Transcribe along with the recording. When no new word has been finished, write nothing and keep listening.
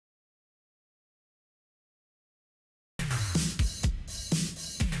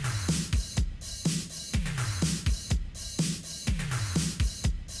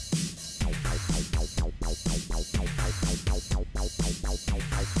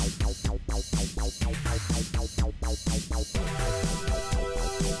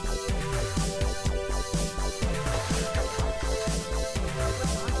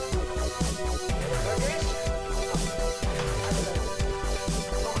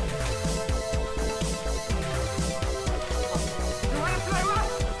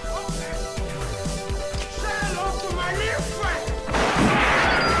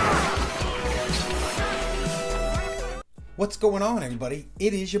What's going on, everybody?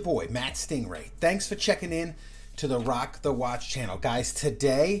 It is your boy, Matt Stingray. Thanks for checking in to the Rock the Watch channel. Guys,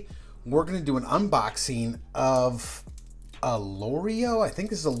 today we're going to do an unboxing of a Loreo. I think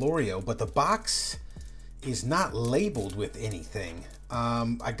this is a Loreo, but the box is not labeled with anything.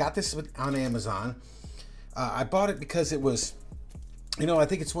 I got this on Amazon. I bought it because it was, I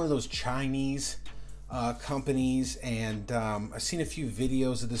think it's one of those Chinese companies, and I've seen a few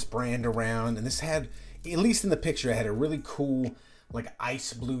videos of this brand around, and this had, at least in the picture, it had a really cool like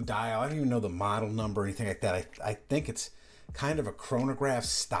ice blue dial. I don't even know the model number or anything like that. I think it's kind of a chronograph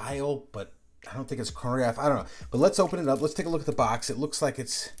style, but I don't think it's chronograph. I don't know. But let's open it up. Let's take a look at the box. It looks like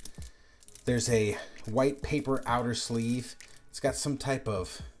there's a white paper outer sleeve. It's got some type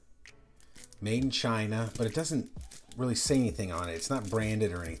of made in China, but it doesn't really say anything on it. It's not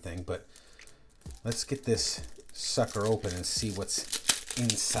branded or anything, but let's get this sucker open and see what's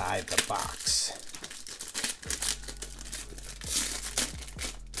inside the box.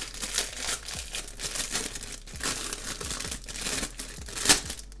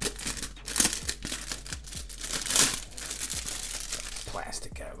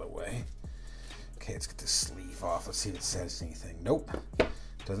 Plastic out of the way. Okay, let's get this sleeve off. Let's see if it says anything. Nope.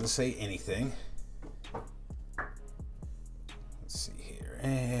 Doesn't say anything. Let's see here.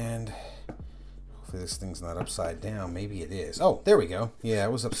 And hopefully this thing's not upside down. Maybe it is. Oh, there we go. Yeah,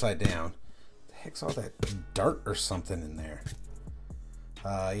 it was upside down. The heck's all that dirt or something in there?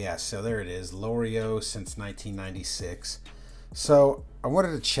 Yeah, so there it is. Loreo since 1996. So I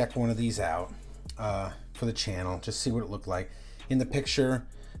wanted to check one of these out for the channel, just see what it looked like. In the picture,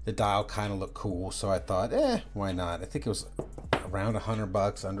 the dial kind of looked cool, so I thought, why not? I think it was around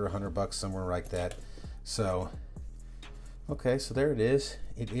 $100, under $100, somewhere like that. So, okay, so there it is.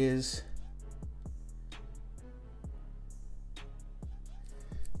 It is,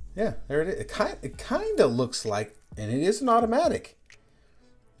 yeah, there it is. It kind of looks like, and it is an automatic.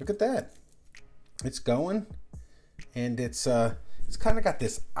 Look at that. It's going, and it's kind of got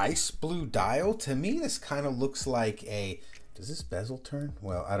this ice blue dial. To me, this kind of looks like a, does this bezel turn?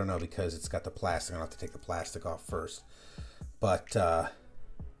 Well, I don't know, because it's got the plastic. I'll have to take the plastic off first. But,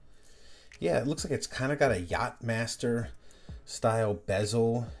 yeah, it looks like it's kind of got a Yachtmaster style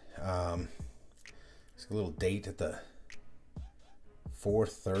bezel. It's a little date at the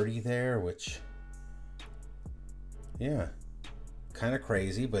 4:30 there, which, yeah, kind of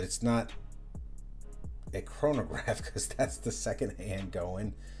crazy, but it's not a chronograph because that's the second hand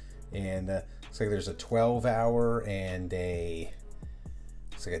going. And looks like there's a 12-hour and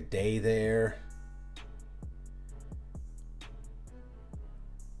looks like a day there.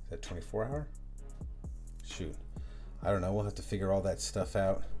 Is that 24-hour? Shoot, I don't know. We'll have to figure all that stuff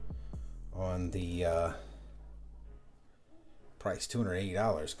out on the price.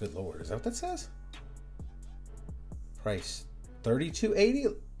 $280. Good Lord, is that what that says? Price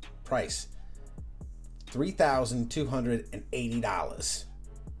 $32.80. Price $3,280.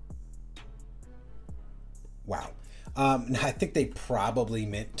 Wow. I think they probably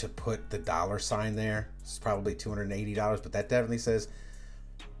meant to put the dollar sign there. It's probably $280, but that definitely says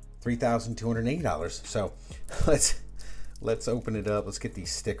 $3,280. So let's open it up. Let's get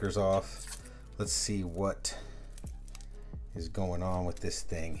these stickers off. Let's see what is going on with this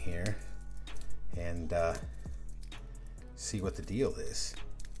thing here, and see what the deal is.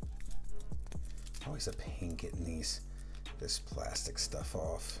 Always a pain getting this plastic stuff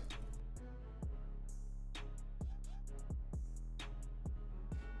off.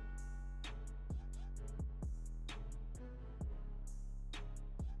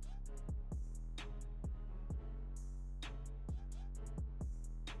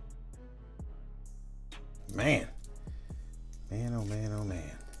 Man, oh man, oh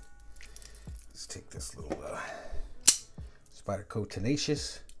man. Let's take this little Spyderco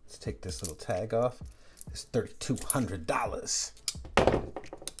Tenacious. Let's take this little tag off. It's $3,200.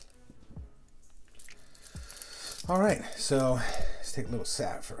 All right, so let's take a little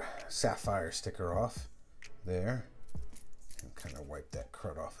sapphire sticker off there, and kind of wipe that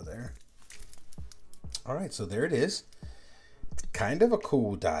crud off of there. All right, so there it is. It's kind of a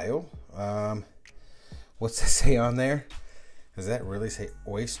cool dial. What's that say on there? Does that really say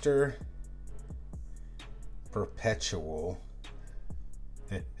Oyster Perpetual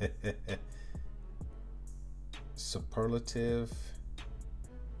Superlative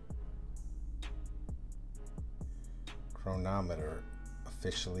Chronometer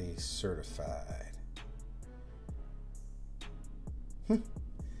officially certified?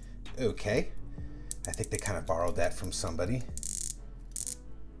 Okay, I think they kind of borrowed that from somebody.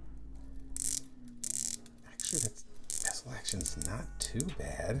 Actually, that bezel action's not too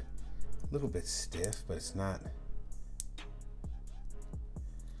bad. A little bit stiff, but it's not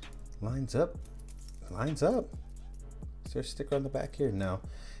Lines up. Lines up. Is there a sticker on the back here? No.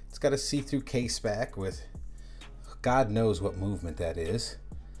 It's got a see-through case back with God knows what movement that is.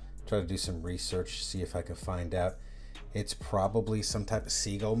 Try to do some research, see if I can find out. It's probably some type of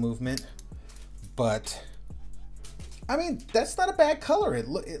seagull movement. But, I mean, that's not a bad color. It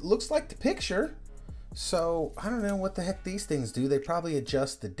looks like the picture. So, I don't know what the heck these things do. They probably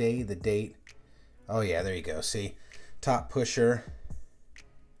adjust the day, the date. Oh, yeah, there you go. See? Top pusher.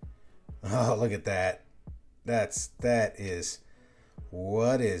 Oh, look at that. That is,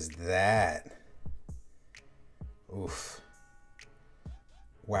 what is that? Oof.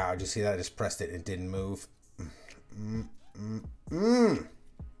 Wow, did you see that? I just pressed it and it didn't move.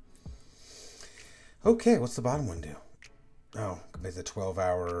 Okay, what's the bottom one do? Oh, it's a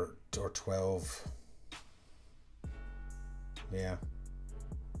 12-hour or 12. Yeah.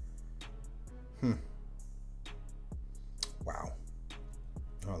 Wow.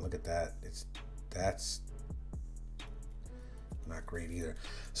 Oh, look at that. That's not great either.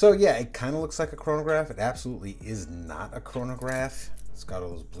 So yeah, it kind of looks like a chronograph. It absolutely is not a chronograph. It's got all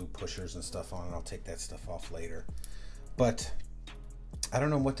those blue pushers and stuff on it. I'll take that stuff off later. But I don't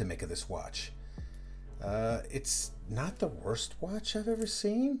know what to make of this watch. It's not the worst watch I've ever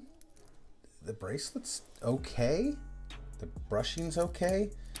seen. The bracelet's okay. The brushing's okay.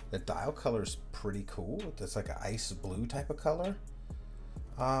 The dial color's pretty cool. It's like an ice blue type of color.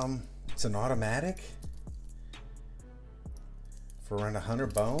 It's an automatic for around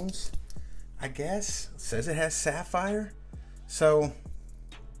 100 bones, I guess. It says it has sapphire. So,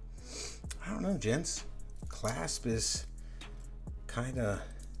 I don't know, gents. Clasp is kind of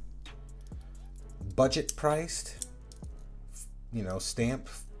budget priced, you know, stamp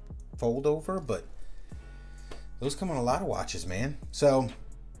fold over, but those come on a lot of watches, man. So,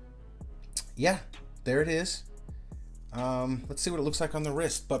 yeah, there it is. Let's see what it looks like on the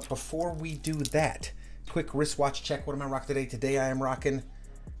wrist. But before we do that, quick wristwatch check. What am I rocking today? Today I am rocking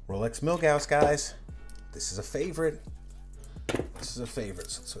Rolex Milgauss, guys. This is a favorite. This is a favorite.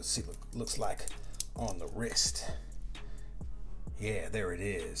 So let's see what it looks like on the wrist. Yeah, there it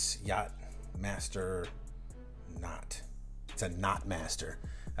is. Yacht Master Knot. It's a Knot Master.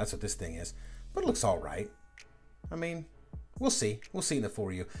 That's what this thing is. But it looks all right. I mean, we'll see. We'll see in the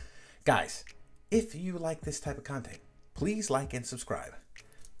for you. Guys, if you like this type of content, please like and subscribe.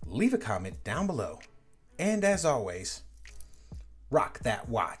 Leave a comment down below. And as always, rock that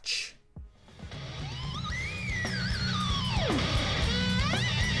watch.